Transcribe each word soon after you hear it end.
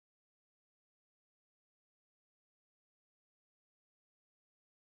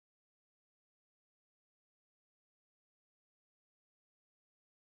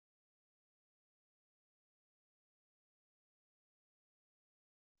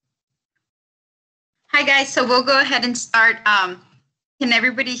Hi guys, so we'll go ahead and start. Can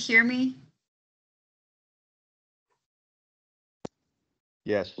everybody hear me?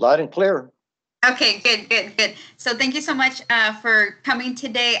 Yes. Loud and clear. Okay, good. So thank you so much for coming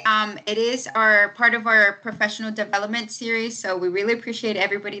today. It is our part of our professional development series, so we really appreciate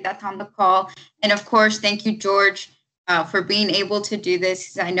everybody that's on the call. And of course, thank you, George, for being able to do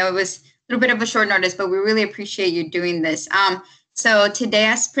this. I know it was a little bit of a short notice, but we really appreciate you doing this. So today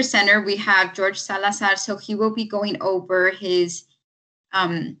as presenter, we have George Salazar. So he will be going over his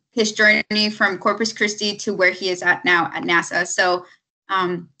journey from Corpus Christi to where he is at now at NASA. So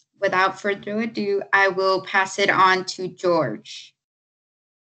without further ado, I will pass it on to George.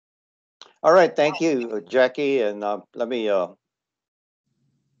 All right, thank you, Jackie. And let me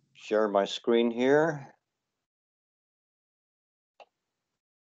share my screen here.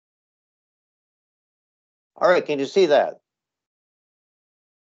 All right, can you see that?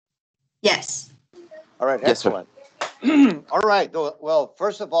 Yes. All right, excellent. All right, well,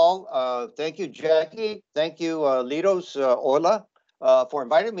 first of all, thank you, Jackie. Thank you, Litos Ola, for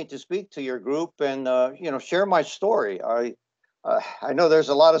inviting me to speak to your group and, share my story. I know there's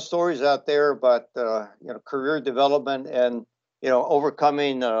a lot of stories out there about, career development and,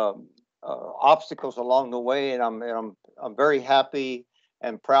 overcoming obstacles along the way. And I'm very happy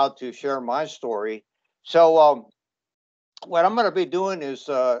and proud to share my story. So, what I'm going to be doing is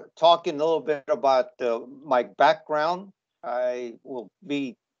talking a little bit about my background. I will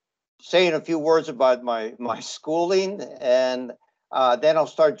be saying a few words about my schooling, and then I'll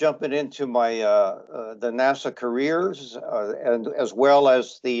start jumping into my the NASA careers, and as well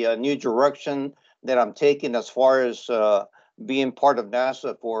as the new direction that I'm taking as far as being part of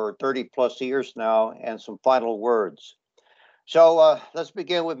NASA for 30 plus years now, and some final words. So let's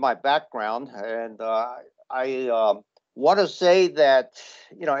begin with my background, and I want to say that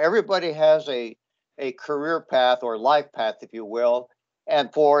everybody has a career path or life path, if you will, and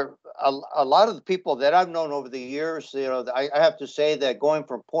for a lot of the people that I've known over the years, I have to say that going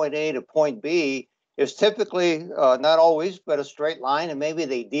from point A to point B is typically not always, but a straight line, and maybe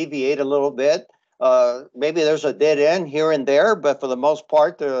they deviate a little bit. Maybe there's a dead end here and there, but for the most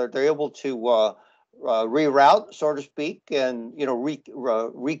part, they're able to reroute, so to speak, and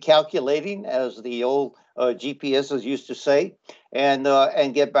recalculating, as the old GPSs used to say, and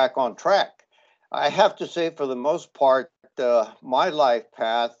get back on track. I have to say, for the most part, my life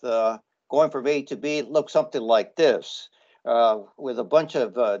path going from A to B looks something like this, with a bunch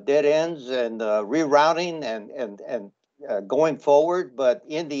of dead ends and rerouting and going forward. But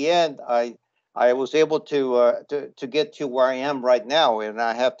in the end, I was able to get to where I am right now, and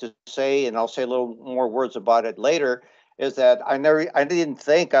I have to say, and I'll say a little more words about it later, is that I didn't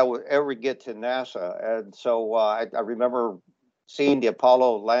think I would ever get to NASA, and so I remember seeing the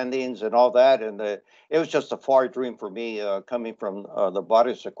Apollo landings and all that, and it was just a far dream for me coming from the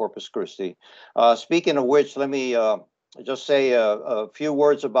Barrios of Corpus Christi. Speaking of which, let me just say a few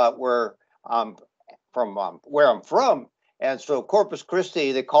words about where I'm from. And so Corpus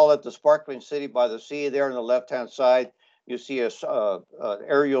Christi, they call it the sparkling city by the sea. There on the left-hand side, you see a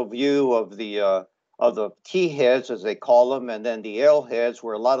aerial view of the T heads, as they call them, and then the L heads,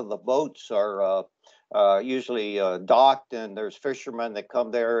 where a lot of the boats are usually docked, and there's fishermen that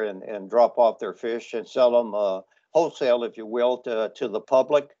come there and drop off their fish and sell them wholesale, if you will, to the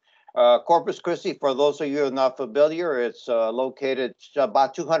public. Corpus Christi, for those of you who are not familiar, it's located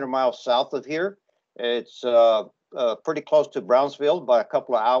about 200 miles south of here. It's pretty close to Brownsville, about a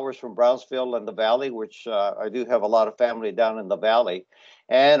couple of hours from Brownsville and the Valley, which I do have a lot of family down in the Valley.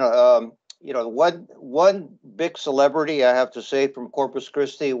 And one big celebrity, I have to say, from Corpus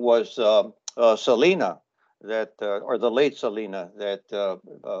Christi was Selena, that or the late Selena, that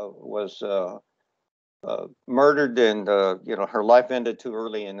was murdered, and her life ended too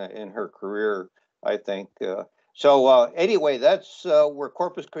early in her career, I think. So anyway, that's where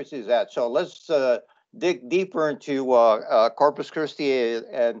Corpus Christi is at. So let's dig deeper into Corpus Christi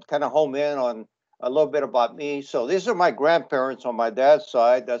and kind of home in on a little bit about me. So these are my grandparents on my dad's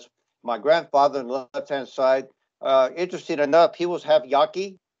side. That's my grandfather on the left-hand side. Interesting enough, he was half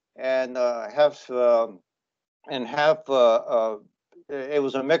Yaqui and half it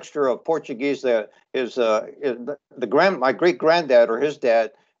was a mixture of Portuguese. That is my great granddad, or his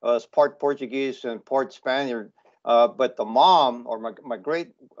dad, was part Portuguese and part Spaniard. But the mom, or my great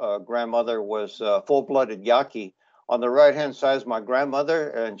grandmother, was full-blooded Yaqui. On the right-hand side is my grandmother,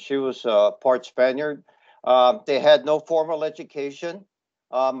 and she was part Spaniard. They had no formal education.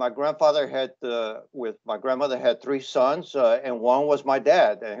 My grandfather with my grandmother had 3 sons, and one was my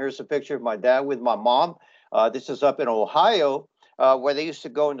dad. And here's a picture of my dad with my mom. This is up in Ohio. where they used to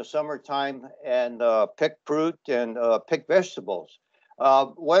go in the summertime and pick fruit and pick vegetables.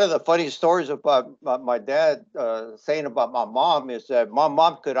 One of the funny stories about my dad saying about my mom is that my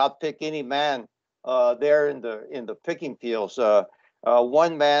mom could outpick any man there in the picking fields.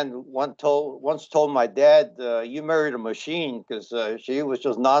 One man once told my dad, "You married a machine," because she was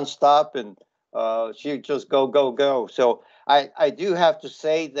just nonstop and she'd just go go go. So I do have to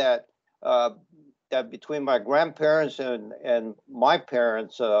say that that between my grandparents and my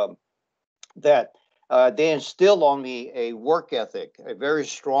parents, that they instilled on me a work ethic, a very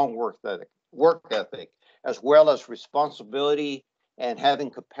strong work ethic, as well as responsibility and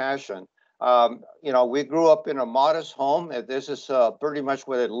having compassion. We grew up in a modest home, and this is pretty much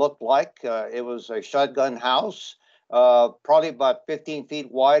what it looked like. It was a shotgun house, probably about 15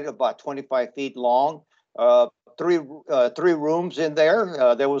 feet wide, about 25 feet long. Three rooms in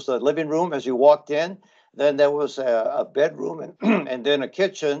there. There was a living room as you walked in. Then there was a bedroom and, and then a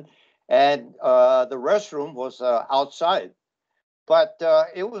kitchen, and the restroom was outside. But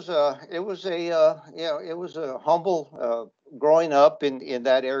it was a humble growing up in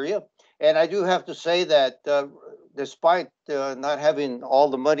that area. And I do have to say that despite not having all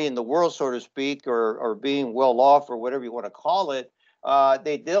the money in the world, so to speak, or being well off or whatever you want to call it,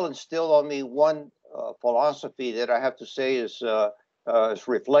 they did instill on me one philosophy that I have to say is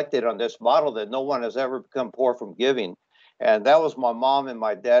reflected on this model, that no one has ever become poor from giving. And that was my mom and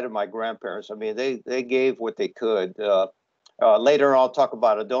my dad and my grandparents. I mean, they gave what they could. Later, I'll talk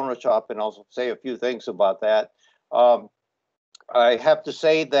about a donut shop and I'll say a few things about that. I have to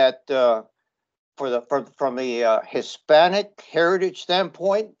say that from the Hispanic heritage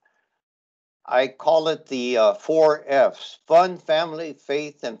standpoint, I call it the 4 Fs: fun, family,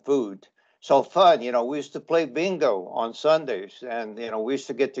 faith, and food. So fun, we used to play bingo on Sundays, and we used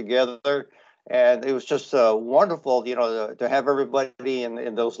to get together, and it was just wonderful, to have everybody in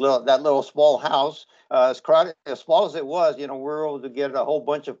that little small house, as crowded, as small as it was. We were able to get a whole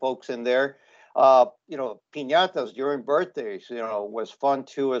bunch of folks in there. Piñatas during birthdays, was fun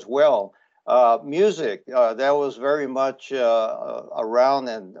too as well. Music, that was very much around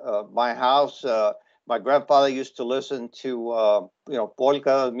in my house. My grandfather used to listen to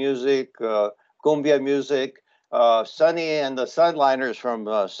polka music, cumbia music. Sonny and the Sunliners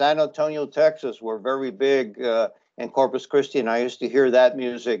from San Antonio, Texas, were very big in Corpus Christi, and I used to hear that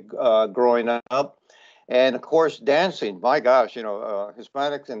music growing up. And of course, dancing. My gosh,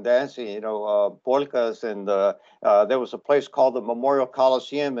 Hispanics and dancing. Polkas, and there was a place called the Memorial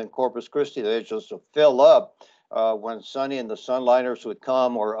Coliseum in Corpus Christi that just to fill up when Sonny and the Sunliners would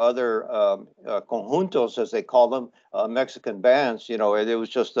come, or other conjuntos, as they call them, Mexican bands. It was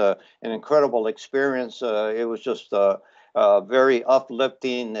just an incredible experience. It was just very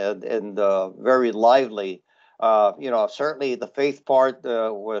uplifting and very lively. Certainly the faith part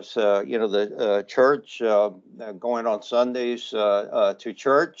was, the church, going on Sundays to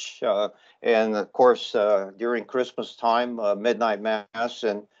church, and of course during Christmas time, midnight mass,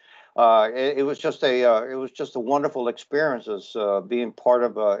 and it was just a wonderful experience as being part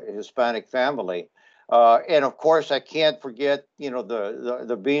of a Hispanic family. And of course, I can't forget,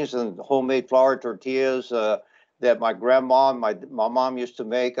 the beans and homemade flour tortillas that my grandma and my mom used to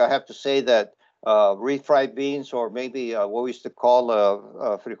make. I have to say that refried beans, or maybe what we used to call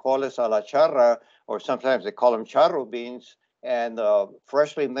frijoles a la charra, or sometimes they call them charro beans, and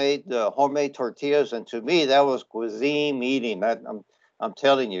freshly made homemade tortillas. And to me, that was cuisine eating. I'm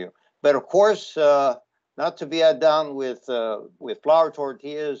telling you. But of course, not to be outdone with flour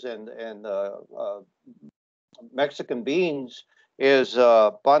tortillas and Mexican beans is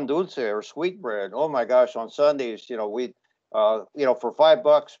pan dulce, or sweet bread. Oh my gosh! On Sundays, we for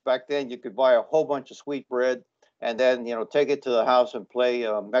 $5 back then, you could buy a whole bunch of sweet bread, and then take it to the house and play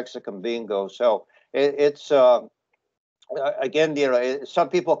Mexican bingo. So it's again, some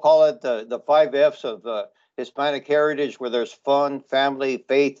people call it the 5 Fs of Hispanic heritage, where there's fun, family,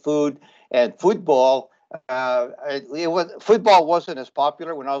 faith, food, and football. Football wasn't as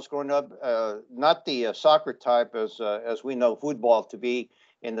popular when I was growing up. Not the soccer type as we know football to be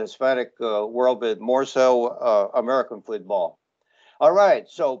in the Hispanic world, but more so American football. All right.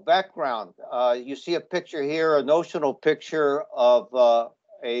 So background. You see a picture here, a notional picture of a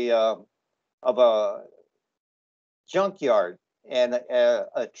junkyard and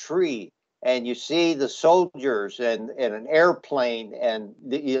a tree, and you see the soldiers and an airplane and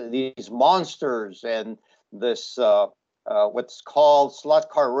these monsters and this what's called slot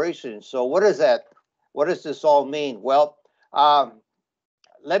car racing. So what is that? What does this all mean? Well,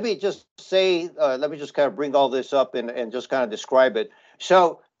 let me just say, let me just kind of bring all this up and just kind of describe it.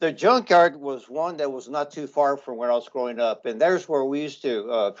 So The junkyard was one that was not too far from where I was growing up, and there's where we used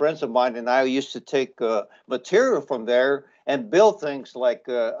to. Friends of mine and I used to take material from there and build things like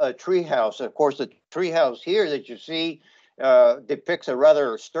a tree house. Of course, the tree house here that you see depicts a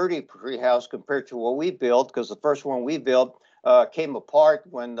rather sturdy tree house compared to what we built, because the first one we built came apart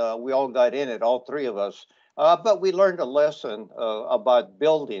when we all got in it, all three of us. But we learned a lesson about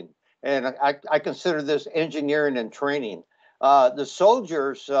building, and I consider this engineering and training. The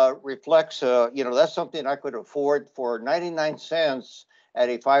soldiers reflects, that's something I could afford for 99 cents at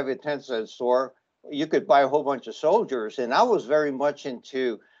a 5 and 10 cent store. You could buy a whole bunch of soldiers. And I was very much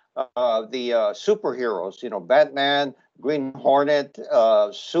into the superheroes, Batman, Green Hornet,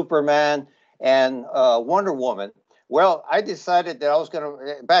 Superman, and Wonder Woman. Well, I decided that I was going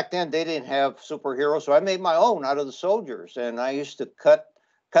to, back then they didn't have superheroes, so I made my own out of the soldiers. And I used to cut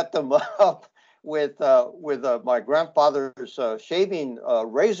them up with my grandfather's shaving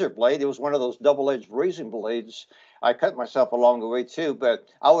razor blade. It was one of those double-edged razor blades. I cut myself along the way too, but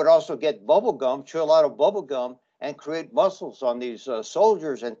I would also get bubble gum, chew a lot of bubble gum, and create muscles on these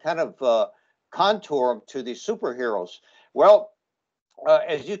soldiers and kind of contour them to these superheroes. Well,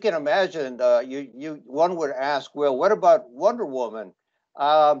 as you can imagine, one would ask, well, what about Wonder Woman?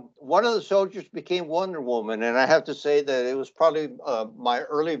 One of the soldiers became Wonder Woman, and I have to say that it was probably my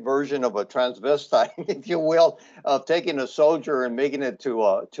early version of a transvestite, if you will, of taking a soldier and making it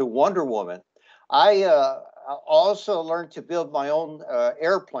to Wonder Woman. I also learned to build my own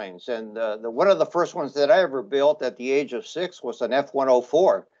airplanes, and one of the first ones that I ever built at the age of 6 was an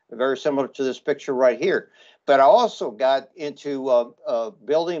F-104, very similar to this picture right here. But I also got into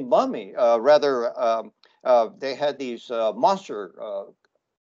building mummy. They had these monster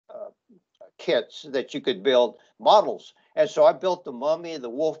kits that you could build models. And so I built the Mummy, the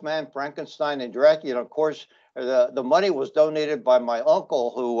Wolfman, Frankenstein, and Dracula. Of course, the money was donated by my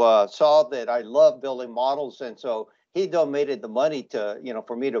uncle, who saw that I love building models. And so he donated the money to,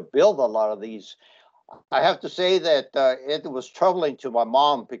 for me to build a lot of these. I have to say that it was troubling to my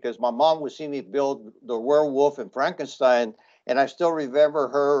mom, because my mom would see me build the werewolf and Frankenstein, and I still remember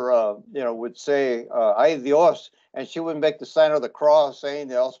her, would say, "Ay Dios," and she would make the sign of the cross, saying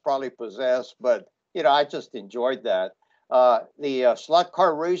that I was probably possessed. But I just enjoyed that. The slot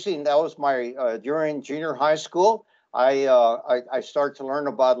car racing, that was my during junior high school. I started to learn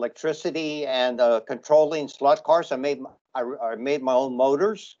about electricity and controlling slot cars. I made my own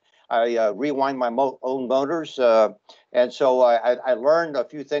motors. I rewind my own motors. And so I learned a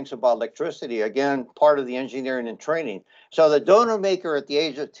few things about electricity, again, part of the engineering and training. So the donut maker at the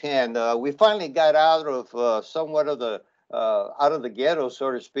age of 10, we finally got out of somewhat of the out of the ghetto,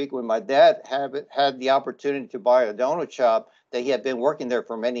 so to speak, when my dad had the opportunity to buy a donut shop that he had been working there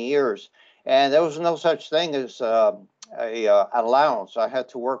for many years. And there was no such thing as an allowance. I had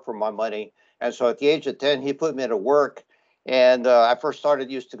to work for my money. And so at the age of 10, he put me to work. And I first started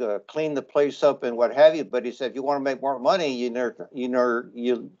used to clean the place up and what have you. But he said, if you want to make more money,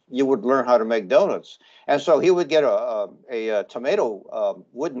 you would learn how to make donuts. And so he would get a tomato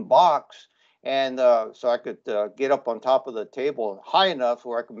wooden box, and so I could get up on top of the table high enough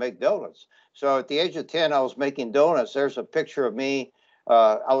where I could make donuts. So at the age of 10, I was making donuts. There's a picture of me.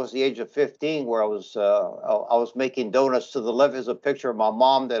 I was the age of 15 where I was making donuts. To the left is a picture of my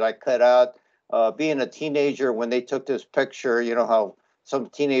mom that I cut out. Being a teenager when they took this picture, you know how some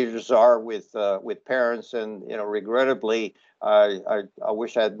teenagers are with parents, and regrettably, I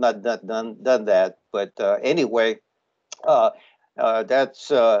wish I had not done that. But anyway, that's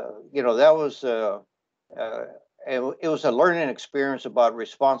that was it was a learning experience about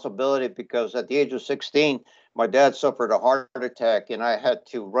responsibility, because at the age of 16, my dad suffered a heart attack, and I had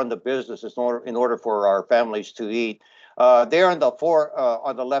to run the business in order for our families to eat. There on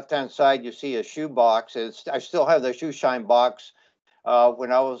the left-hand side, you see a shoe box. I still have the shoe shine box.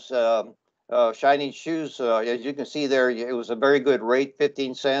 When I was shining shoes, as you can see there, it was a very good rate,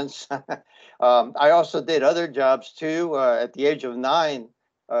 15 cents. I also did other jobs too. At the age of 9,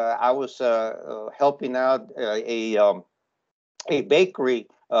 I was helping out a bakery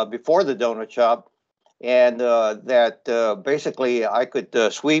before the donut shop, and that basically I could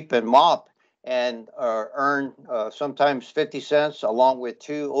sweep and mop and earn sometimes 50 cents along with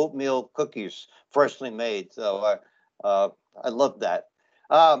 2 oatmeal cookies freshly made. So I love that.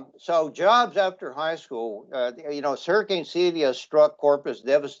 So jobs after high school, Hurricane Celia struck Corpus,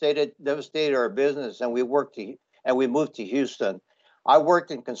 devastated our business, and we moved to Houston. I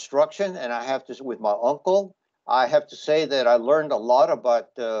worked in construction, and with my uncle. I have to say that I learned a lot about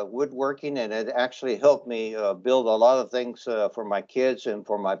woodworking, and it actually helped me build a lot of things for my kids and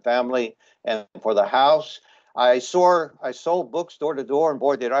for my family and for the house. I sold books door to door, and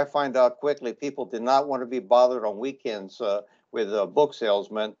boy, did I find out quickly people did not want to be bothered on weekends with book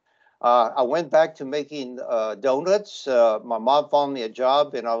salesmen. I went back to making donuts. My mom found me a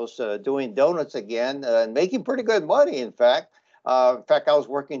job, and I was doing donuts again and making pretty good money, in fact. I was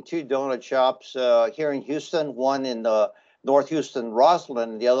working two donut shops here in Houston, one in North Houston,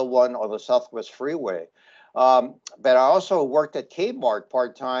 Roslyn, and the other one on the Southwest Freeway. But I also worked at Kmart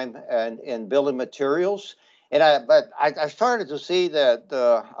part-time and in building materials. I started to see that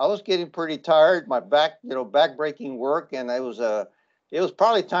I was getting pretty tired, my back, back-breaking work, and it was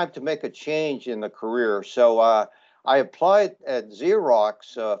probably time to make a change in the career. So I applied at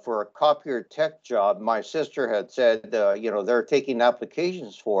Xerox for a copier tech job. My sister had said, they're taking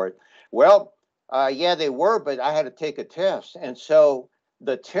applications for it. Well, yeah, they were, but I had to take a test. And so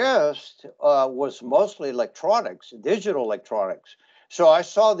the test was mostly electronics, digital electronics. So I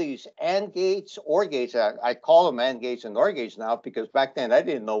saw these AND gates, OR gates. I call them AND gates and OR gates now because back then I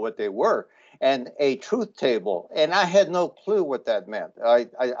didn't know what they were. And a truth table, and I had no clue what that meant.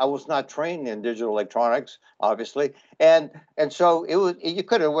 I was not trained in digital electronics, obviously, and so you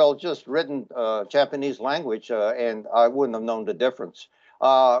could have well just written Japanese language, and I wouldn't have known the difference.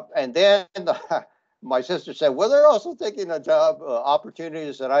 And then my sister said, "Well, they're also taking a job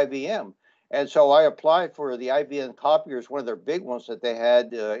opportunities at IBM." And so I applied for the IBM copiers, one of their big ones that they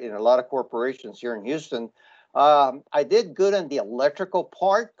had in a lot of corporations here in Houston. I did good in the electrical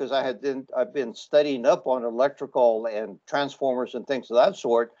part because I've been studying up on electrical and transformers and things of that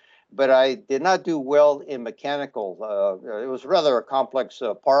sort, but I did not do well in mechanical. It was rather a complex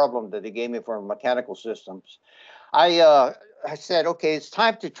problem that they gave me for mechanical systems. I said, okay, it's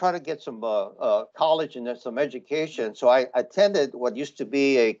time to try to get some college and some education. So I attended what used to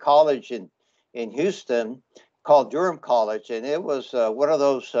be a college in Houston called Durham College, and it was one of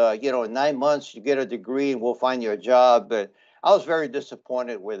those, in 9 months you get a degree and we'll find you a job. But I was very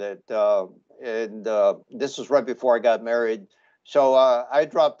disappointed with it, and this was right before I got married. So I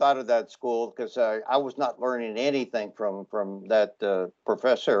dropped out of that school because I was not learning anything from that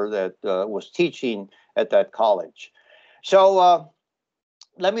professor that was teaching at that college. So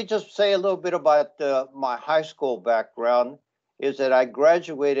let me just say a little bit about my high school background. Is that I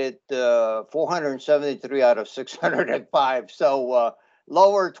graduated 473 out of 605, so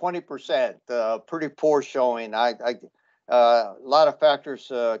lower 20%, pretty poor showing. A lot of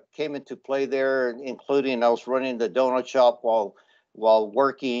factors came into play there, including I was running the donut shop while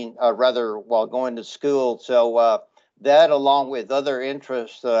working, while going to school. So that, along with other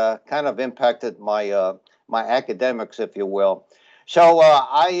interests, kind of impacted my my academics, if you will. So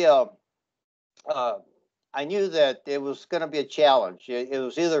I knew that it was going to be a challenge. It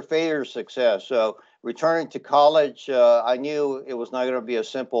was either failure or success. So returning to college, I knew it was not going to be a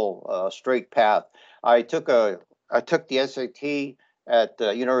simple, straight path. I took the SAT at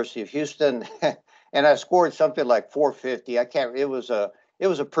the University of Houston, and I scored something like 450. I can't. It was a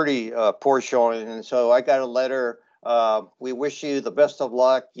pretty poor showing, and so I got a letter. We wish you the best of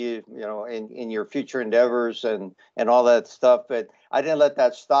luck, in your future endeavors and all that stuff. But I didn't let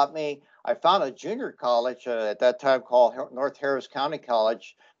that stop me. I found a junior college at that time called North Harris County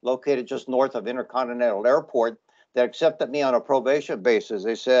College, located just north of Intercontinental Airport, that accepted me on a probation basis.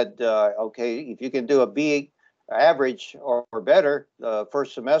 They said, okay, if you can do a B average or better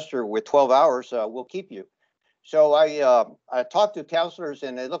first semester with 12 hours, we'll keep you. So I talked to counselors,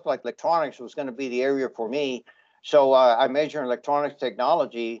 and it looked like electronics was going to be the area for me. So I majored in electronics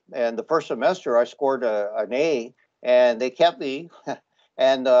technology, and the first semester I scored an A, and they kept me.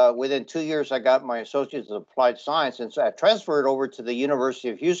 And within 2 years, I got my associate's in applied science. And so I transferred over to the University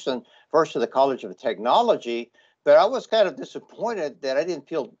of Houston, first to the College of Technology. But I was kind of disappointed that I didn't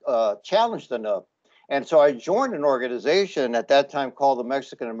feel challenged enough. And so I joined an organization at that time called the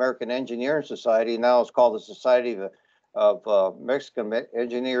Mexican American Engineering Society. Now it's called the Society of Mexican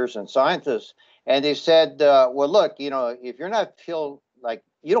Engineers and Scientists. And they said, well, look, if you're not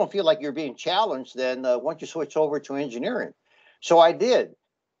you don't feel like you're being challenged, then why don't you switch over to engineering? So I did,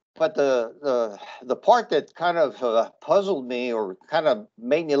 but the part that kind of puzzled me or kind of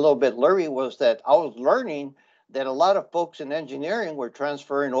made me a little bit leery was that I was learning that a lot of folks in engineering were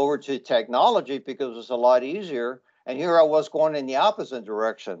transferring over to technology because it was a lot easier, and here I was going in the opposite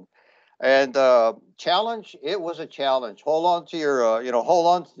direction. And challenge, it was a challenge. Hold on to your, hold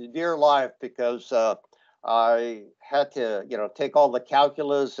on to dear life because I had to, take all the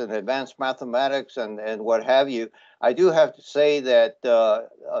calculus and advanced mathematics and what have you. I do have to say that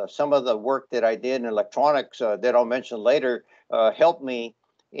some of the work that I did in electronics that I'll mention later helped me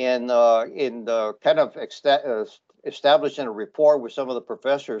in kind of establishing a rapport with some of the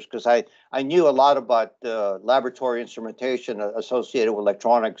professors because I knew a lot about laboratory instrumentation associated with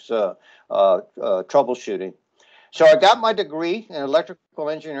electronics troubleshooting. So I got my degree in electrical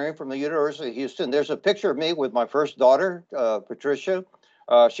engineering from the University of Houston. There's a picture of me with my first daughter, Patricia.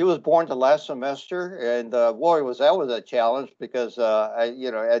 She was born the last semester, and boy, that was a challenge because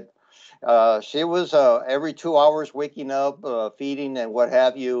she was every 2 hours waking up, feeding, and what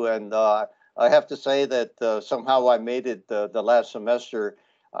have you. And I have to say that somehow I made it the last semester.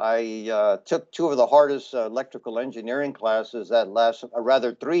 I took two of the hardest electrical engineering classes that last,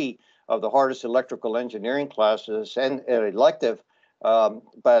 rather three of the hardest electrical engineering classes and an elective,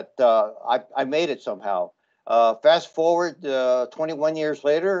 but I made it somehow. Fast forward 21 years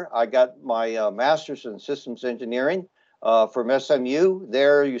later, I got my master's in systems engineering from SMU.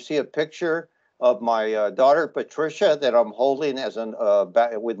 There you see a picture of my daughter Patricia that I'm holding as an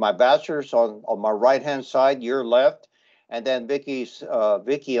with my bachelor's on my right hand side, your left, and then Vicky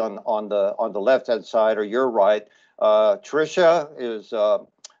on the left hand side or your right. Tricia is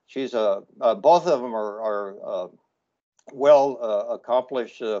she's both of them are well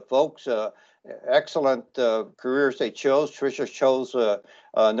accomplished folks. Excellent careers they chose. Tricia chose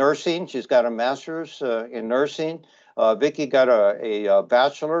nursing. She's got a master's in nursing. Vicky got a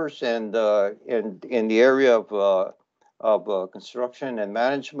bachelor's and in the area of construction and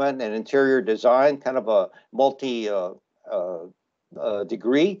management and interior design, kind of a multi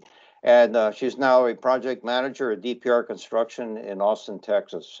degree. And she's now a project manager at DPR Construction in Austin,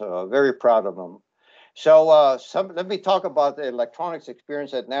 Texas. Very proud of them. So let me talk about the electronics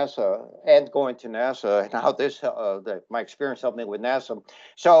experience at NASA and going to NASA and how my experience helped me with NASA.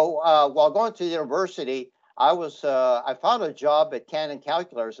 So while going to university, I found a job at Canon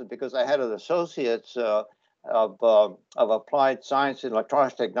Calculators because I had an associate's of applied science and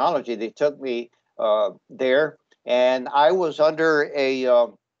electronics technology. They took me there, and I was under a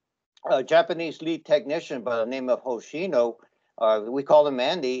Japanese lead technician by the name of Hoshino. We call him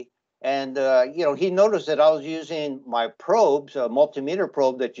Andy. And, he noticed that I was using my probes, a multimeter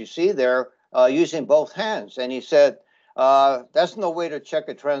probe that you see there, using both hands. And he said, that's no way to check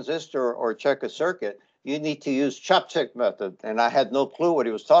a transistor or check a circuit. You need to use chopstick method. And I had no clue what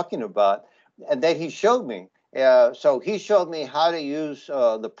he was talking about. And then he showed me. So he showed me how to use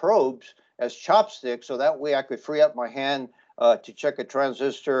the probes as chopsticks. So that way I could free up my hand to check a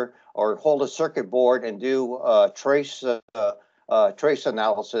transistor or hold a circuit board and do trace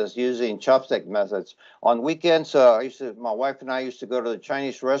analysis using chopstick methods. On weekends, my wife and I used to go to the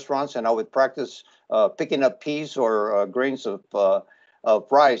Chinese restaurants, and I would practice picking up peas or grains of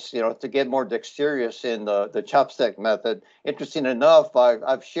rice, to get more dexterous in the chopstick method. Interesting enough,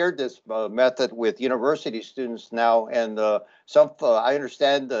 I've shared this method with university students now, and I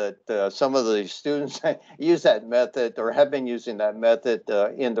understand that some of the students use that method or have been using that method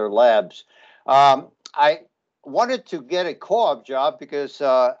in their labs. I wanted to get a co-op job because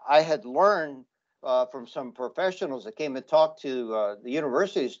I had learned from some professionals that came and talked to the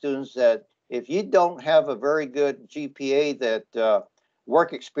university students that if you don't have a very good GPA, that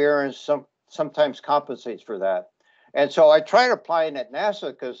work experience sometimes compensates for that. And so I tried applying at NASA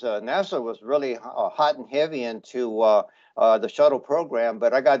because NASA was really hot and heavy into the shuttle program,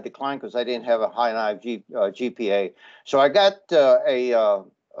 but I got declined because I didn't have a high enough GPA. So I got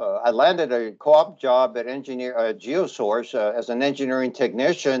I landed a co-op job at GeoSource as an engineering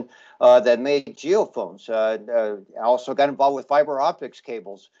technician that made geophones. I also got involved with fiber optics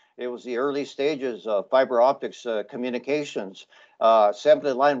cables. It was the early stages of fiber optics communications.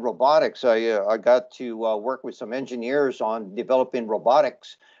 Assembly line robotics. I got to work with some engineers on developing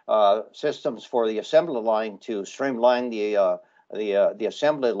robotics systems for the assembly line to streamline the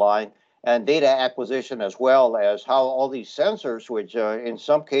assembly line, and data acquisition, as well as how all these sensors, which in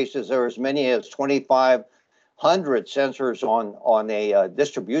some cases there are as many as 2,500 sensors on a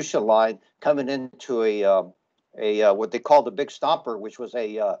distribution line coming into a what they call the big stomper, which was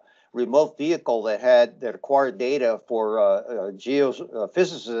a remote vehicle that acquired data for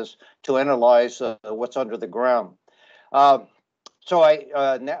geophysicists to analyze what's under the ground. So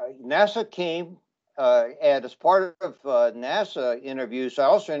NASA came. And as part of NASA interviews, I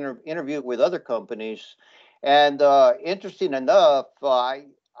also interviewed with other companies. And interesting enough, I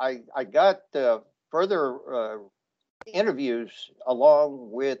got further interviews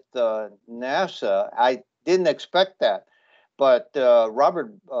along with NASA. I didn't expect that. But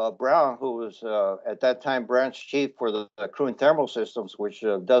Robert Brown, who was at that time branch chief for the Crew and Thermal Systems, which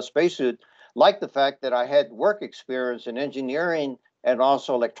does spacesuit, liked the fact that I had work experience in engineering and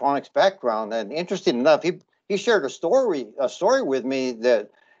also electronics background. And interesting enough, he shared a story with me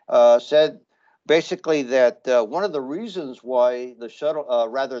that said basically that one of the reasons why the shuttle,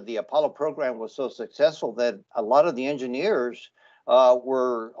 rather the Apollo program was so successful, that a lot of the engineers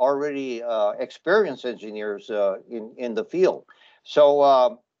were already experienced engineers in the field.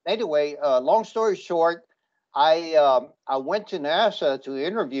 So anyway, long story short, I went to NASA to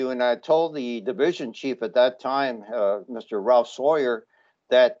interview, and I told the division chief at that time, Mr. Ralph Sawyer,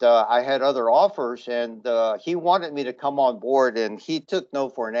 that I had other offers, and he wanted me to come on board, and he took no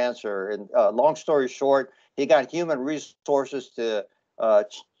for an answer. And long story short, he got human resources to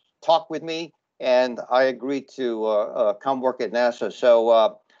talk with me, and I agreed to come work at NASA.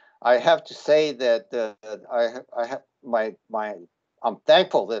 So I have to say that I have I'm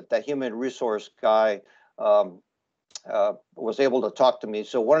thankful that that human resource guy was able to talk to me.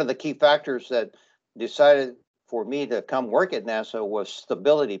 So one of the key factors that decided for me to come work at NASA was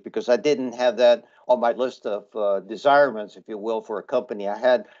stability, because I didn't have that on my list of desirements, if you will, for a company. I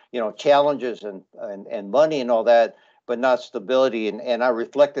had, challenges and money and all that, but not stability. And I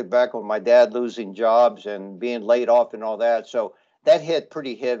reflected back on my dad losing jobs and being laid off and all that. So that hit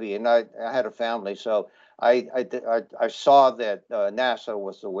pretty heavy, and I had a family. So I saw that NASA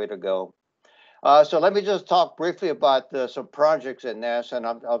was the way to go. So let me just talk briefly about some projects at NASA, and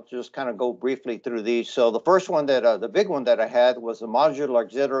I'll just kind of go briefly through these. So the first one the big one that I had was the Modular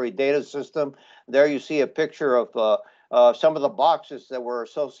Auxiliary Data System. There you see a picture of some of the boxes that were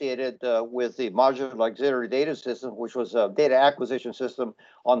associated with the Modular Auxiliary Data System, which was a data acquisition system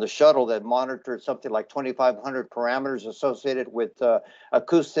on the shuttle that monitored something like 2,500 parameters associated with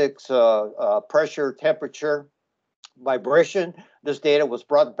acoustics, pressure, temperature, vibration. This data was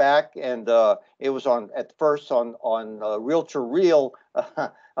brought back, and it was at first on reel-to-reel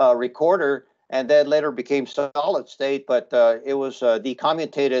recorder, and then later became solid state. But it was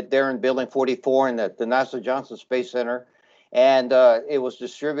decommutated there in Building 44 in the NASA Johnson Space Center, and it was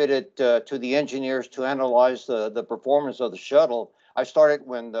distributed to the engineers to analyze the performance of the shuttle. I started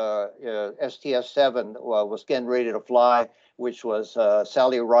when the STS-7 was getting ready to fly, which was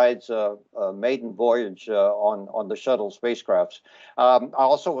Sally Ride's maiden voyage on the shuttle spacecrafts. I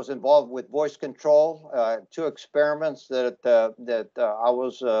also was involved with voice control, 2 experiments that I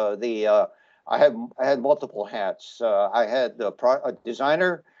was I had multiple hats. I had a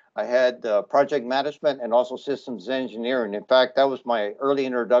designer, I had project management, and also systems engineering. In fact, that was my early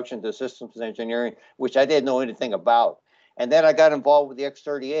introduction to systems engineering, which I didn't know anything about. And then I got involved with the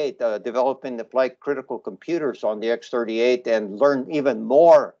X-38, developing the flight critical computers on the X-38, and learned even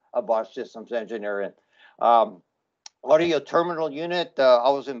more about systems engineering. Audio terminal unit, I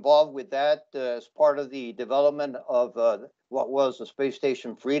was involved with that as part of the development of what was the Space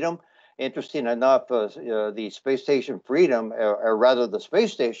Station Freedom. Interesting enough, the Space Station Freedom, or rather the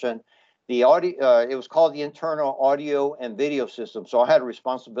space station, the audio, it was called the internal audio and video system. So I had a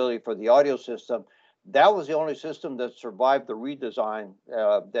responsibility for the audio system. That was the only system that survived the redesign.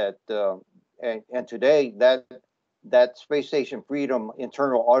 And today that Space Station Freedom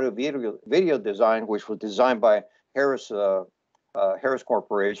internal audio video design, which was designed by Harris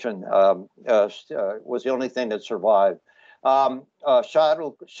Corporation, was the only thing that survived.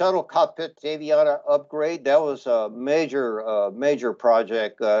 Shuttle cockpit avionics upgrade, that was a major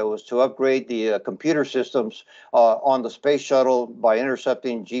project. It was to upgrade the computer systems on the space shuttle by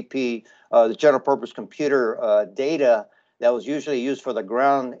intercepting GP, the general purpose computer data that was usually used for the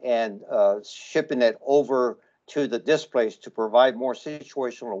ground, and shipping it over to the displays to provide more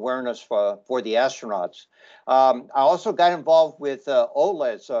situational awareness for the astronauts. I also got involved with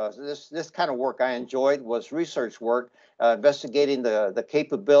OLEDs. This kind of work I enjoyed was research work, investigating the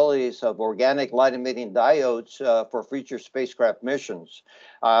capabilities of organic light-emitting diodes for future spacecraft missions.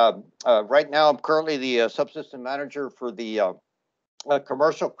 Right now, I'm currently the subsystem manager for the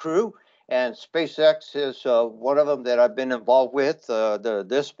commercial crew, and SpaceX is one of them that I've been involved with. The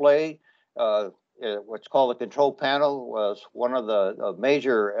display, what's called the control panel, was one of the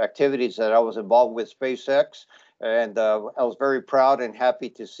major activities that I was involved with SpaceX, and I was very proud and happy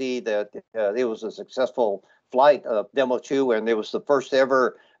to see that it was a successful flight of Demo 2, and it was the first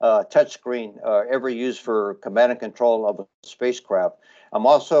ever touchscreen ever used for command and control of a spacecraft. I'm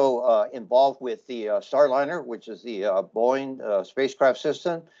also involved with the Starliner, which is the Boeing spacecraft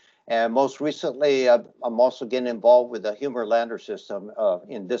system. And most recently, I'm also getting involved with the Humor Lander system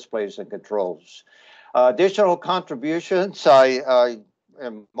in displays and controls. Additional contributions, I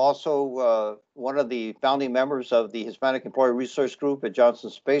am also one of the founding members of the Hispanic Employee Resource Group at Johnson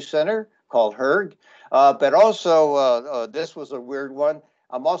Space Center, called HERG. But also, this was a weird one,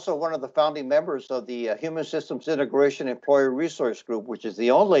 I'm also one of the founding members of the Human Systems Integration Employee Resource Group, which is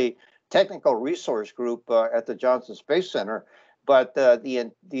the only technical resource group at the Johnson Space Center. But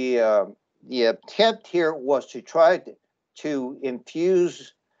the the attempt here was to try to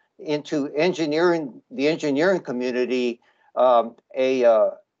infuse into the engineering community, an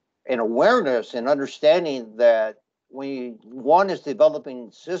awareness and understanding that when one is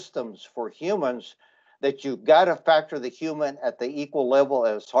developing systems for humans, that you've got to factor the human at the equal level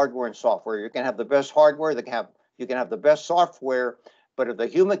as hardware and software. You can have the best hardware, you can have the best software, but if the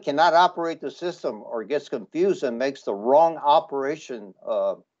human cannot operate the system or gets confused and makes the wrong operation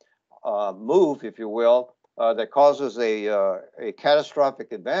move, if you will, that causes a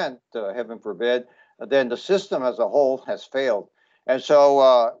catastrophic event, heaven forbid, then the system as a whole has failed. And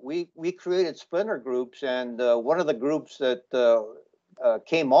so we created splinter groups, and one of the groups that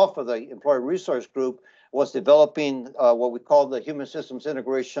came off of the employee resource group was developing what we call the human systems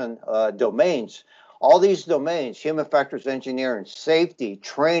integration domains. All these domains, human factors engineering, safety,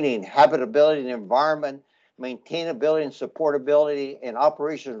 training, habitability and environment, maintainability and supportability, and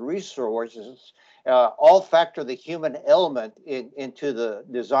operations resources, all factor the human element into the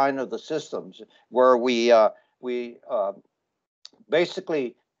design of the systems, where we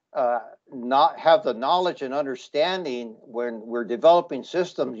basically not have the knowledge and understanding when we're developing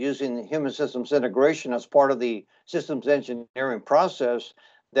systems using human systems integration as part of the systems engineering process,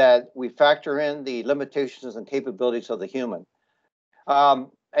 that we factor in the limitations and capabilities of the human.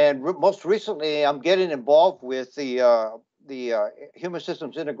 Most recently, I'm getting involved with the Human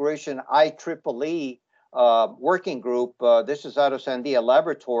Systems Integration IEEE working group. This is out of Sandia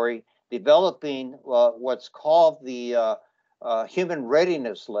Laboratory, developing what's called the human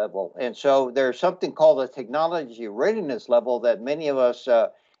readiness level. And so there's something called the technology readiness level that many of us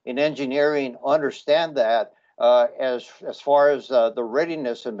in engineering understand that as far as the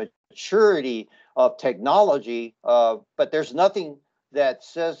readiness and maturity of technology, but there's nothing that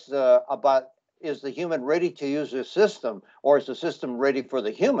says about, is the human ready to use the system, or is the system ready for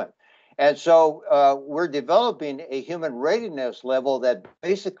the human? And so we're developing a human readiness level that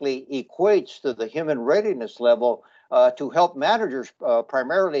basically equates to the human readiness level to help managers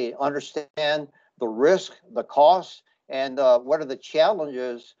primarily understand the risk, the costs, and what are the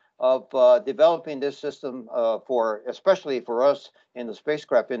challenges of developing this system especially for us in the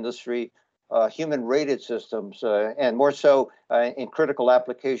spacecraft industry, human rated systems, and more so in critical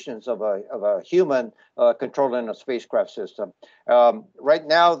applications of a human controlling a spacecraft system. Right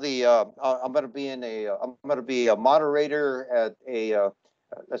now, I'm going to be a moderator at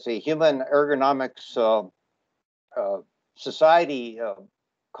let's say Human Ergonomics Society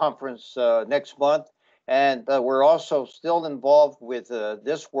conference next month. And we're also still involved with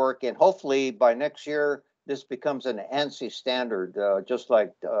this work, and hopefully by next year, this becomes an ANSI standard, just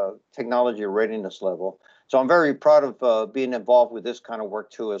like technology readiness level. So I'm very proud of being involved with this kind of work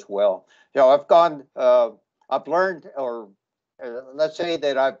too as well. You know, I've learned, or let's say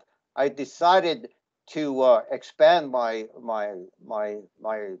that I decided to expand my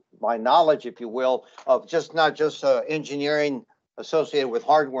knowledge, if you will, of not just engineering associated with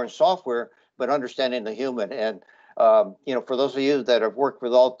hardware and software, but understanding the human. And you know, for those of you that have worked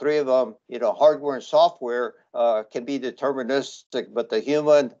with all three of them, you know, hardware and software can be deterministic, but the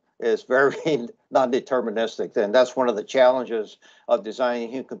human is very non-deterministic. And that's one of the challenges of designing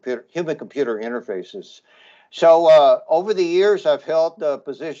human-computer interfaces. So over the years, I've held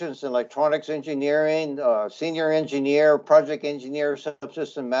positions in electronics engineering, senior engineer, project engineer,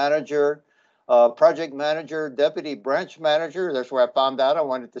 subsystem manager, project manager, deputy branch manager. That's where I found out I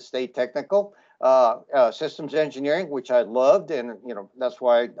wanted to stay technical. Systems engineering, which I loved, and you know, that's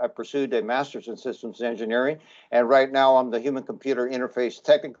why I pursued a master's in systems engineering. And right now, I'm the human-computer interface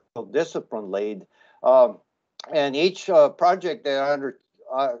technical discipline lead. And each project that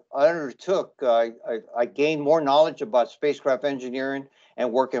I undertook, I gained more knowledge about spacecraft engineering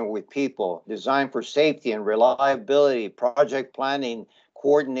and working with people, design for safety and reliability, project planning,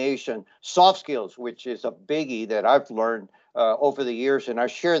 coordination, soft skills, which is a biggie that I've learned over the years, and I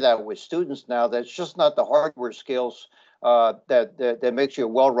share that with students now. That's just not the hardware skills that makes you a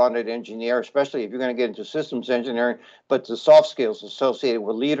well-rounded engineer, especially if you're going to get into systems engineering, but the soft skills associated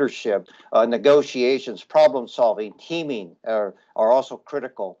with leadership, negotiations, problem solving, teaming are also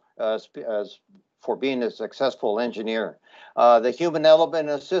critical as for being a successful engineer. The human element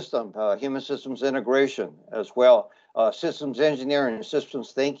in a system, human systems integration as well, systems engineering and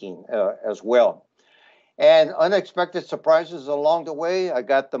systems thinking as well. And unexpected surprises along the way. I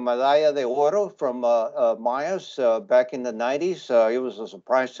got the Medalla de Oro from Mayas back in the 90s. It was a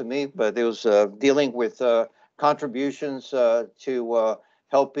surprise to me, but it was dealing with contributions to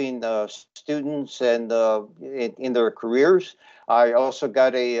helping students and in their careers. I also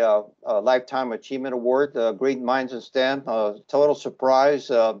got a Lifetime Achievement Award, Great Minds in STEM, total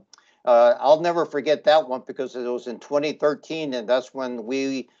surprise. I'll never forget that one because it was in 2013, and that's when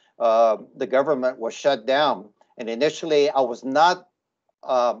the government was shut down. And initially, I was not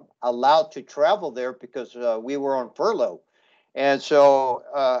allowed to travel there because we were on furlough. And so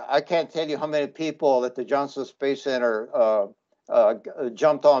I can't tell you how many people at the Johnson Space Center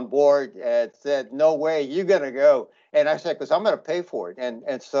jumped on board and said, "No way, you're going to go." And I said, "Because I'm going to pay for it."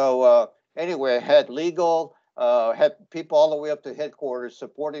 And so anyway, I had had people all the way up to headquarters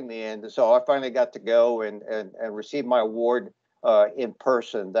supporting me. And so I finally got to go and receive my award in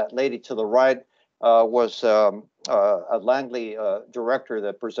person. That lady to the right was a Langley director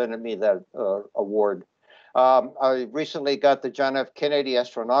that presented me that award. I recently got the John F. Kennedy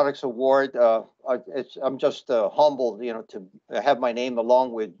Astronautics Award. I'm just humbled, to have my name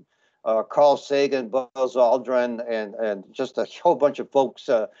along with Carl Sagan, Buzz Aldrin, and just a whole bunch of folks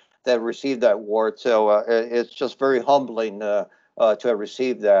that received that award. So it's just very humbling to have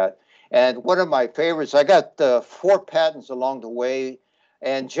received that. And one of my favorites, I got 4 patents along the way.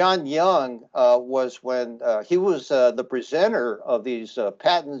 And John Young was when he was the presenter of these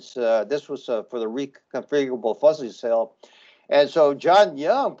patents. This was for the reconfigurable fuzzy cell. And so John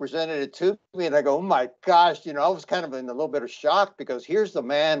Young presented it to me, and I go, "Oh my gosh," I was kind of in a little bit of shock because here's the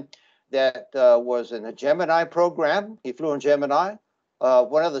man that was in a Gemini program. He flew in Gemini,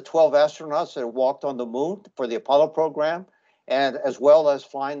 one of the 12 astronauts that walked on the moon for the Apollo program, and as well as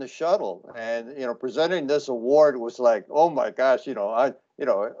flying the shuttle. And presenting this award was like, oh my gosh,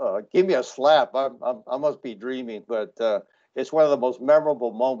 give me a slap. I must be dreaming, but it's one of the most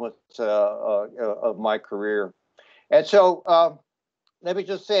memorable moments of my career. And so let me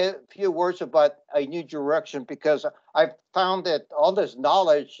just say a few words about a new direction, because I've found that all this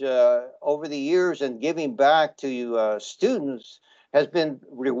knowledge over the years and giving back to students has been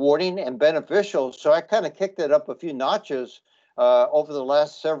rewarding and beneficial. So I kind of kicked it up a few notches over the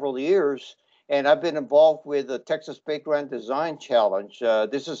last several years. And I've been involved with the Texas Space Grant Design Challenge.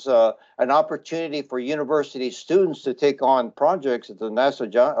 This is an opportunity for university students to take on projects that the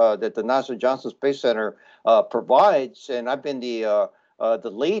NASA Johnson Space Center provides. And I've been the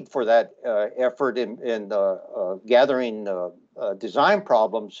lead for that effort in gathering design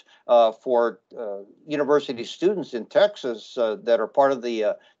problems for university students in Texas that are part of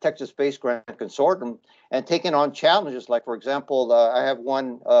the Texas Space Grant Consortium, and taking on challenges like, for example, I have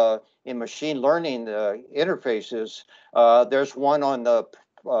one in machine learning interfaces. There's one on the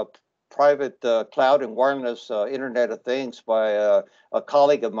private cloud and wireless Internet of Things by a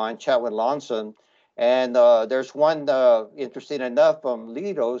colleague of mine, Chatwin Lonson. And there's one, interesting enough, from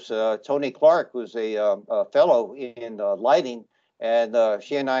Lidos, Tony Clark, who's a fellow in lighting. And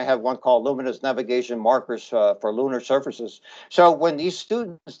she and I have one called Luminous Navigation Markers for Lunar Surfaces. So when these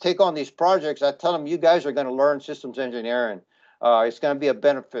students take on these projects, I tell them, you guys are going to learn systems engineering. It's going to be a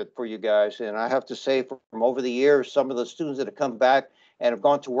benefit for you guys. And I have to say, from over the years, some of the students that have come back and have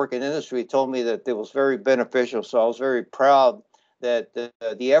gone to work in industry told me that it was very beneficial. So I was very proud that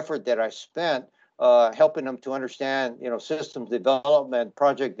the effort that I spent helping them to understand, systems development,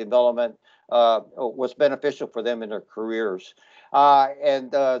 project development, was beneficial for them in their careers.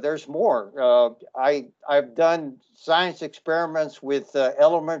 And there's more. I've done science experiments with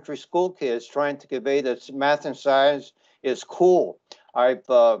elementary school kids, trying to convey that math and science is cool. I've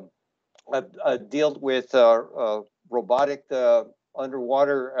dealt with robotic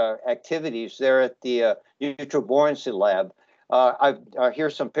underwater activities there at the Neutral Buoyancy Lab.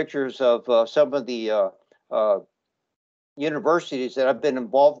 Here's some pictures of some of the universities that I've been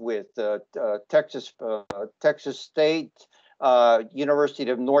involved with: Texas State,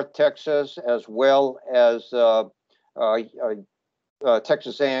 University of North Texas, as well as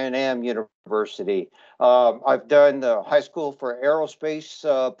Texas A&M University. I've done high school for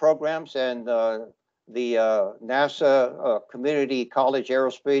aerospace programs and the NASA Community College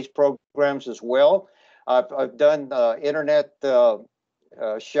aerospace programs as well. I've done internet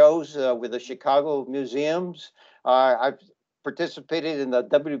shows with the Chicago museums. I've participated in the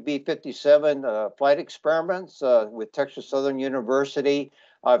WB-57 flight experiments with Texas Southern University.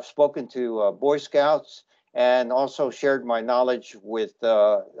 I've spoken to Boy Scouts, and also shared my knowledge with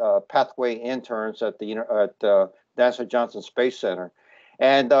pathway interns at the NASA Johnson Space Center.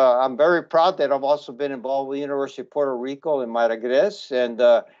 And I'm very proud that I've also been involved with the University of Puerto Rico in Maragres. And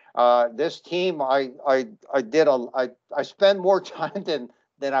this team, I spent more time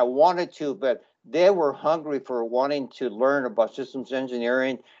than I wanted to, but they were hungry for wanting to learn about systems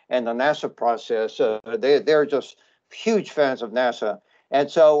engineering and the NASA process. They're just huge fans of NASA. And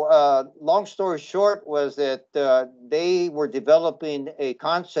so long story short was that they were developing a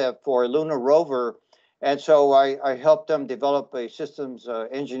concept for a lunar rover And so I helped them develop a systems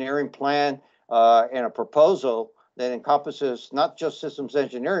engineering plan and a proposal that encompasses not just systems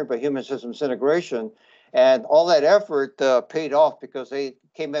engineering, but human systems integration. And all that effort paid off because they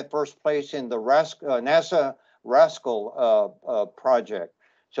came in first place in the NASA Rascal project.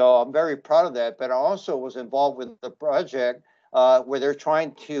 So I'm very proud of that. But I also was involved with the project where they're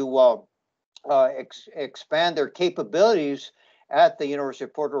trying to expand their capabilities at the University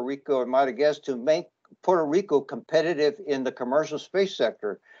of Puerto Rico and Madagascar to make Puerto Rico competitive in the commercial space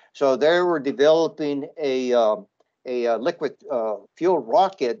sector. So they were developing a liquid fuel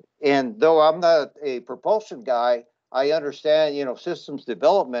rocket. And though I'm not a propulsion guy, I understand, systems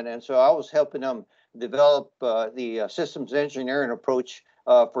development. And so I was helping them develop the systems engineering approach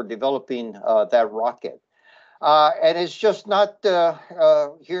for developing that rocket. And it's just not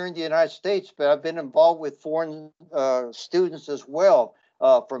here in the United States, but I've been involved with foreign students as well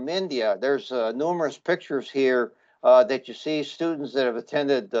from India. There's numerous pictures here that you see students that have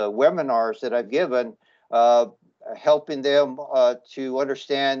attended webinars that I've given, helping them to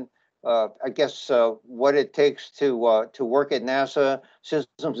understand, I guess, what it takes to work at NASA,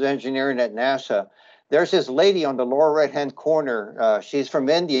 systems engineering at NASA. There's this lady on the lower right-hand corner. She's from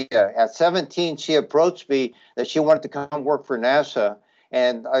India. At 17, she approached me that she wanted to come work for NASA.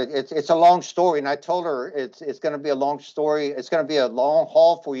 And it's a long story. And I told her it's going to be a long story. It's going to be a long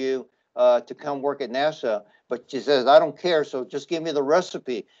haul for you to come work at NASA. But she says, I don't care. So just give me the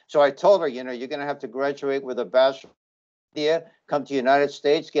recipe. So I told her, you're going to have to graduate with a bachelor's, come to the United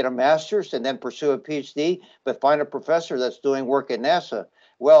States, get a master's, and then pursue a PhD, but find a professor that's doing work at NASA.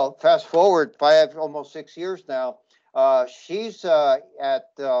 Well, fast forward almost 6 years now. She's I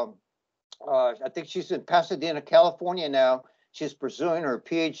think she's in Pasadena, California now. She's pursuing her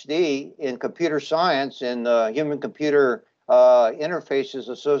PhD in computer science and human-computer interfaces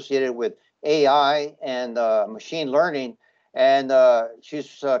associated with AI and machine learning. And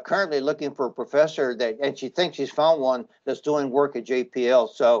she's currently looking for a professor and she thinks she's found one that's doing work at JPL.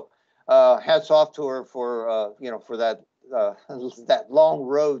 So hats off to her for that that long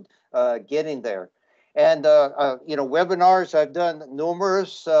road getting there. And webinars, I've done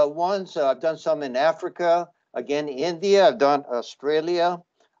numerous ones. I've done some in Africa, again India. I've done Australia,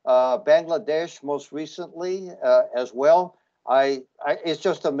 Bangladesh most recently as well. It's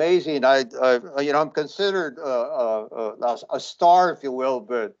just amazing. I'm considered a star, if you will,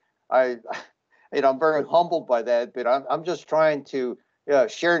 but I'm very humbled by that. But I'm just trying to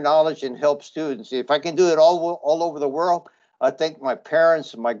share knowledge and help students. If I can do it all over the world, I think my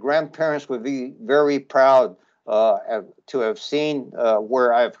parents and my grandparents would be very proud to have seen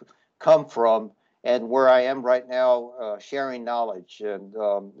where I've come from and where I am right now, sharing knowledge. And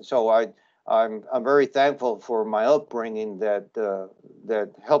so I'm very thankful for my upbringing that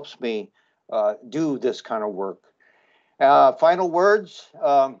helps me do this kind of work. Final words.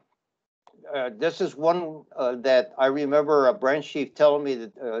 This is one that I remember a branch chief telling me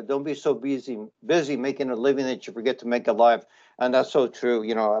that don't be so busy making a living that you forget to make a life, and that's so true.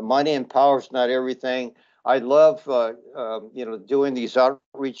 Money and power is not everything. I love doing these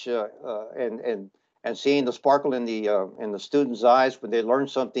outreach and seeing the sparkle in the students' eyes when they learn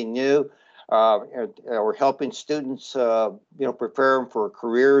something new, or helping students prepare them for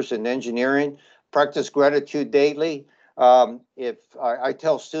careers in engineering. Practice gratitude daily. If I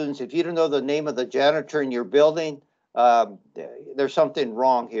tell students, if you don't know the name of the janitor in your building, there's something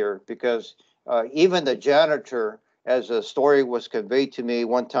wrong here, because even the janitor, as a story was conveyed to me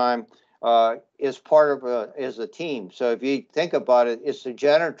one time, is part of is a team. So if you think about it, it's the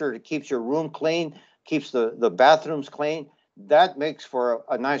janitor that keeps your room clean, keeps the bathrooms clean. That makes for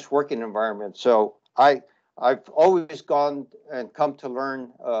a nice working environment. So I've always gone and come to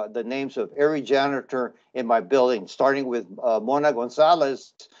learn the names of every janitor in my building, starting with Mona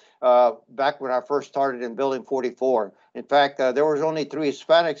Gonzalez back when I first started in Building 44. In fact, there was only 3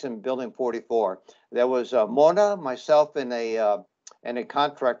 Hispanics in Building 44. There was Mona, myself, and a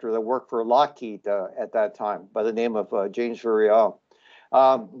contractor that worked for Lockheed at that time by the name of James Villarreal.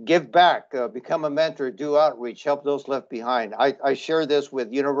 Give back, become a mentor, do outreach, help those left behind. I share this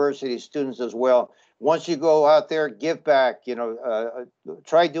with university students as well. Once you go out there, give back.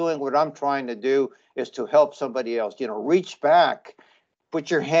 Try doing what I'm trying to do, is to help somebody else. Reach back, put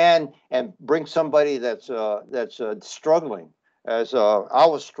your hand and bring somebody that's struggling. As I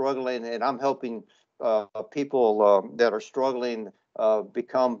was struggling, and I'm helping people that are struggling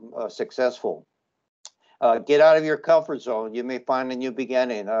become successful. Get out of your comfort zone. You may find a new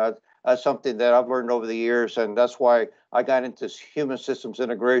beginning. That's something that I've learned over the years, and that's why I got into human systems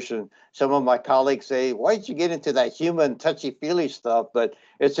integration. Some of my colleagues say, why did you get into that human touchy-feely stuff? But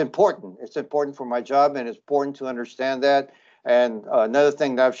it's important. It's important for my job, and it's important to understand that. And another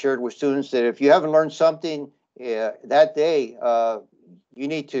thing that I've shared with students, that if you haven't learned something that day, you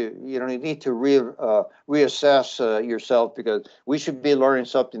need to reassess yourself, because we should be learning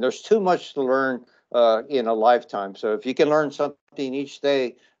something. There's too much to learn in a lifetime. So if you can learn something each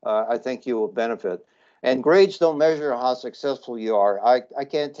day, I think you will benefit. And grades don't measure how successful you are. I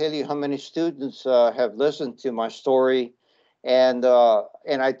can't tell you how many students have listened to my story, and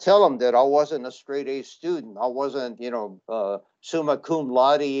I tell them that I wasn't a straight A student. I wasn't, summa cum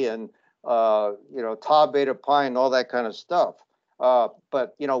laude and tau beta pi and all that kind of stuff.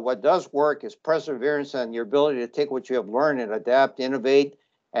 But what does work is perseverance and your ability to take what you have learned and adapt, innovate,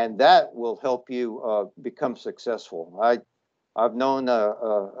 and that will help you become successful. I've known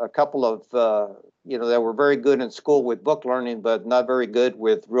a couple of that were very good in school with book learning, but not very good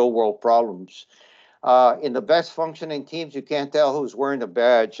with real world problems. In the best functioning teams, you can't tell who's wearing a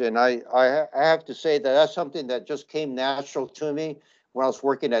badge, and I have to say that that's something that just came natural to me when I was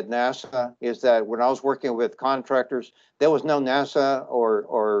working at NASA. Is that when I was working with contractors, there was no NASA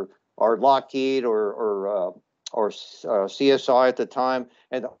or Lockheed or CSI at the time,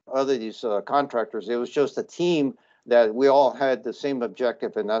 and other these contractors. It was just a team that we all had the same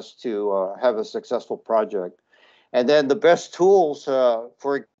objective, and that's to have a successful project. And then the best tools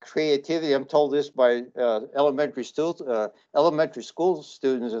for creativity, I'm told this by elementary school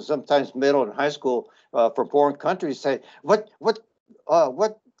students, and sometimes middle and high school from foreign countries, say, what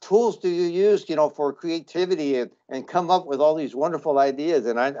tools do you use, for creativity and come up with all these wonderful ideas?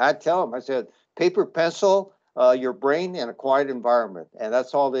 And I tell them, I said, paper, pencil, your brain, and a quiet environment, and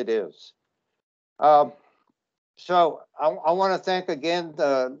that's all it is. So I want to thank again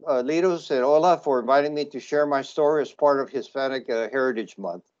Litos and Ola for inviting me to share my story as part of Hispanic Heritage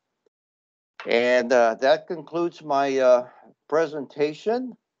Month. And that concludes my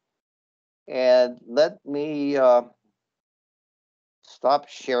presentation. And let me stop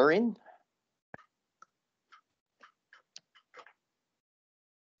sharing.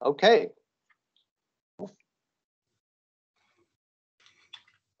 Okay.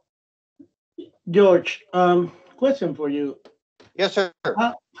 George, question for you. Yes, sir.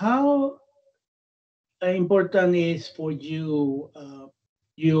 How important is for you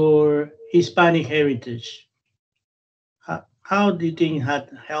your Hispanic heritage? How do you think had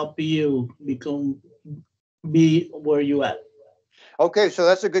helped you be where you at? Okay, so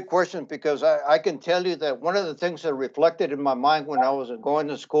that's a good question, because I can tell you that one of the things that reflected in my mind when I was going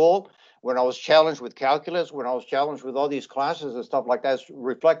to school, when I was challenged with calculus, when I was challenged with all these classes and stuff like that, is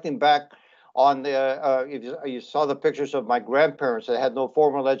reflecting back on the, if you saw the pictures of my grandparents that had no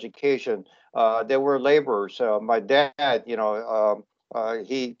formal education. They were laborers. My dad, he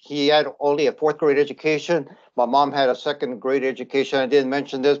had only a fourth grade education. My mom had a second grade education. I didn't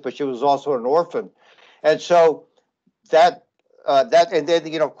mention this, but she was also an orphan. And so and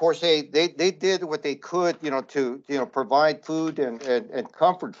then of course they did what they could to provide food and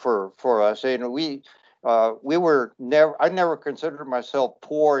comfort for us. And we were never, I never considered myself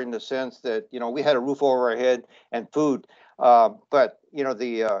poor in the sense that we had a roof over our head and food, but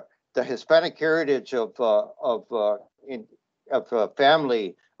the Hispanic heritage of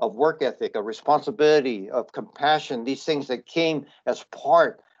family, of work ethic, of responsibility, of compassion, these things that came as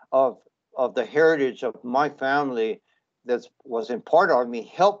part of the heritage of my family that was imparted on me,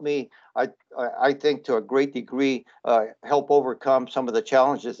 helped me, I think, to a great degree, help overcome some of the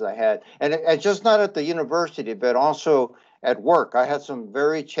challenges I had. And just not at the university, but also at work. I had some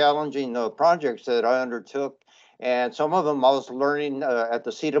very challenging projects that I undertook, and some of them I was learning at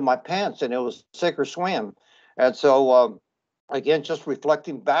the seat of my pants, and it was sink or swim. And so, again, just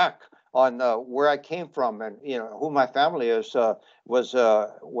reflecting back on where I came from and who my family is was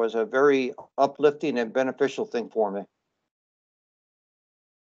a very uplifting and beneficial thing for me.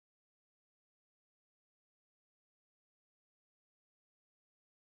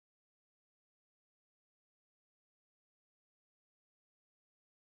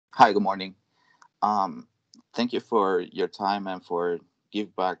 Hi, good morning. Um, Thank you for your time and for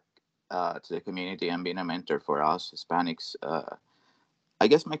give back to the community and being a mentor for us Hispanics. I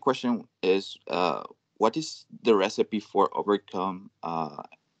guess my question is, what is the recipe for overcome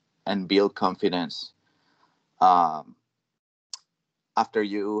and build confidence um, after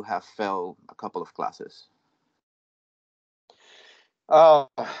you have failed a couple of classes? Oh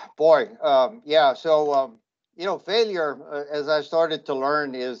boy, yeah. So failure, as I started to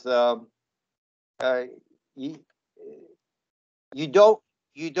learn, is you, you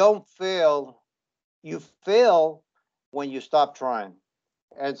don't fail. You fail when you stop trying.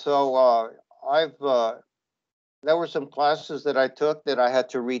 And so there were some classes that I took that I had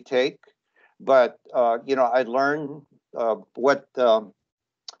to retake, but I learned what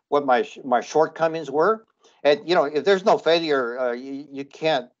my shortcomings were, and if there's no failure, you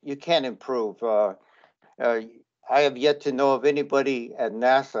can't improve. I have yet to know of anybody at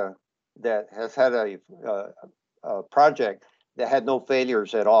NASA that has had a project that had no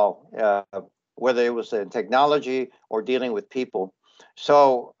failures at all, whether it was in technology or dealing with people.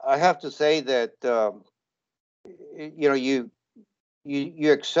 So I have to say that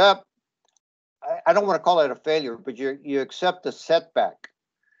you accept. I don't want to call it a failure, but you accept the setback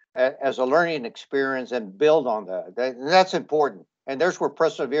as a learning experience and build on that. That's important, and there's where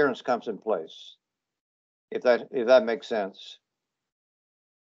perseverance comes in place. If that makes sense.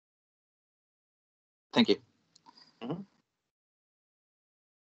 Thank you. Mm-hmm.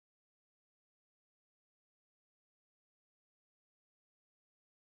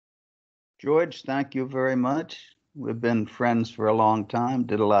 George, thank you very much. We've been friends for a long time,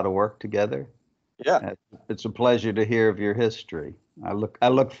 did a lot of work together. Yeah. It's a pleasure to hear of your history. I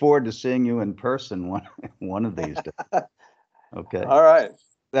look forward to seeing you in person one of these days. Okay. All right.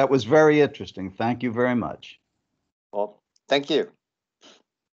 That was very interesting. Thank you very much. Well, thank you.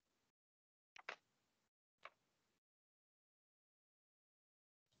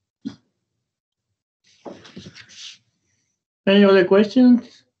 Any other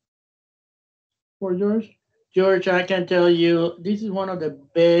questions for George? George, I can tell you this is one of the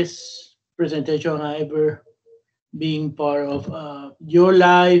best presentation I ever been part of. Your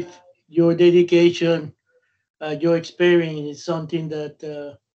life, your dedication, your experience is something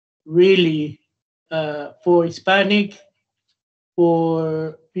that really for Hispanic,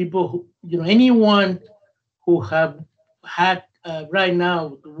 for people who, anyone who have had right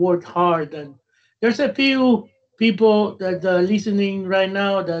now worked hard, and there's a few people that are listening right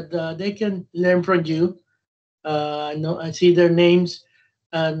now that they can learn from you. I know I see their names,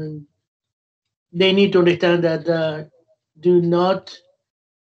 and they need to understand that do not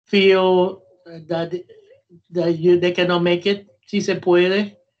feel that they cannot make it. Si se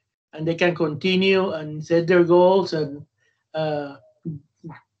puede, and they can continue and set their goals, and uh,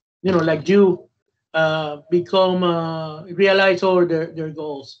 like you, become realize all their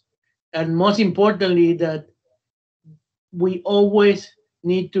goals, and most importantly that we always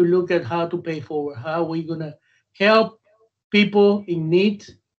need to look at how to pay forward, how we gonna help people in need.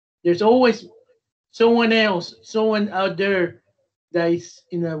 There's always someone out there that is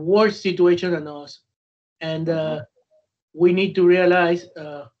in a worse situation than us, and we need to realize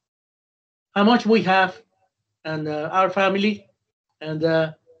how much we have, and our family, and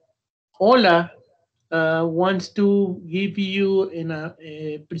Ola wants to give you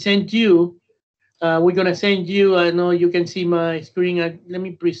and present you. We're gonna send you. I know you can see my screen. Let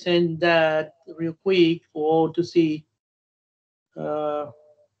me present that real quick for all to see. Where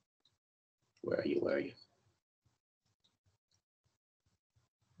are you? Where are you?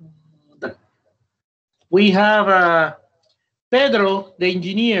 We have Pedro, the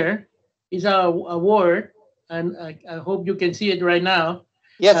engineer, is our award, and I hope you can see it right now.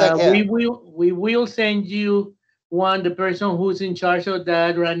 Yes, I can. We will send you one. The person who's in charge of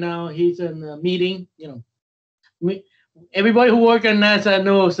that right now, he's in a meeting. Everybody who works at NASA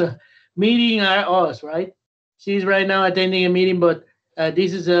knows meeting are us, right? She's right now attending a meeting, but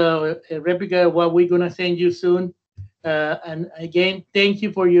this is a replica of what we're gonna send you soon. And again, thank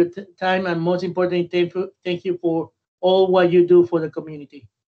you for your time, and most importantly, thank you for all what you do for the community.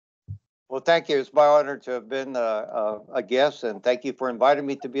 Well, thank you. It's my honor to have been a guest, and thank you for inviting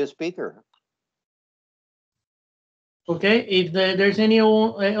me to be a speaker. Okay, if there's any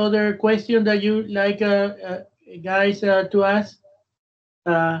other question that you like, guys, to ask.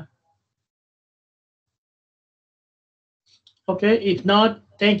 Okay, if not,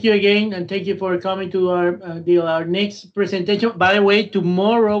 thank you again, and thank you for coming to our next presentation. By the way,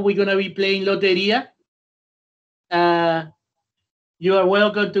 tomorrow we're gonna be playing Loteria. You are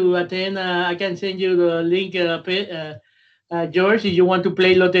welcome to attend. I can send you the link, George, if you want to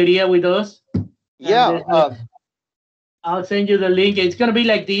play Loteria with us. Yeah. I'll send you the link. It's gonna be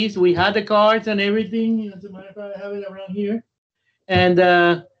like this. We had the cards and everything. As a matter of fact, I have it around here, and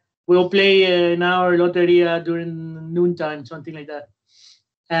we'll play an hour Loteria during noontime, something like that.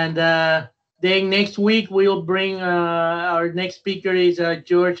 And then next week we'll bring our next speaker is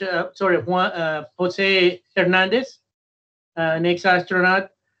Jose Hernandez, next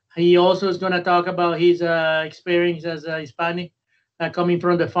astronaut. He also is going to talk about his experience as a Hispanic coming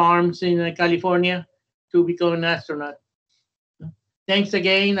from the farms in California, to become an astronaut. Thanks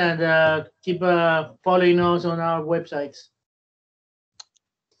again, and keep following us on our websites.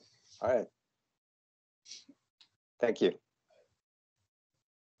 All right. Thank you.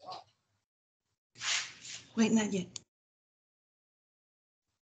 Wait, not yet.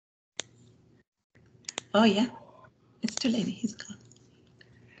 Oh, yeah. It's too late. He's gone.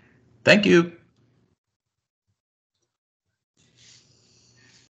 Thank you.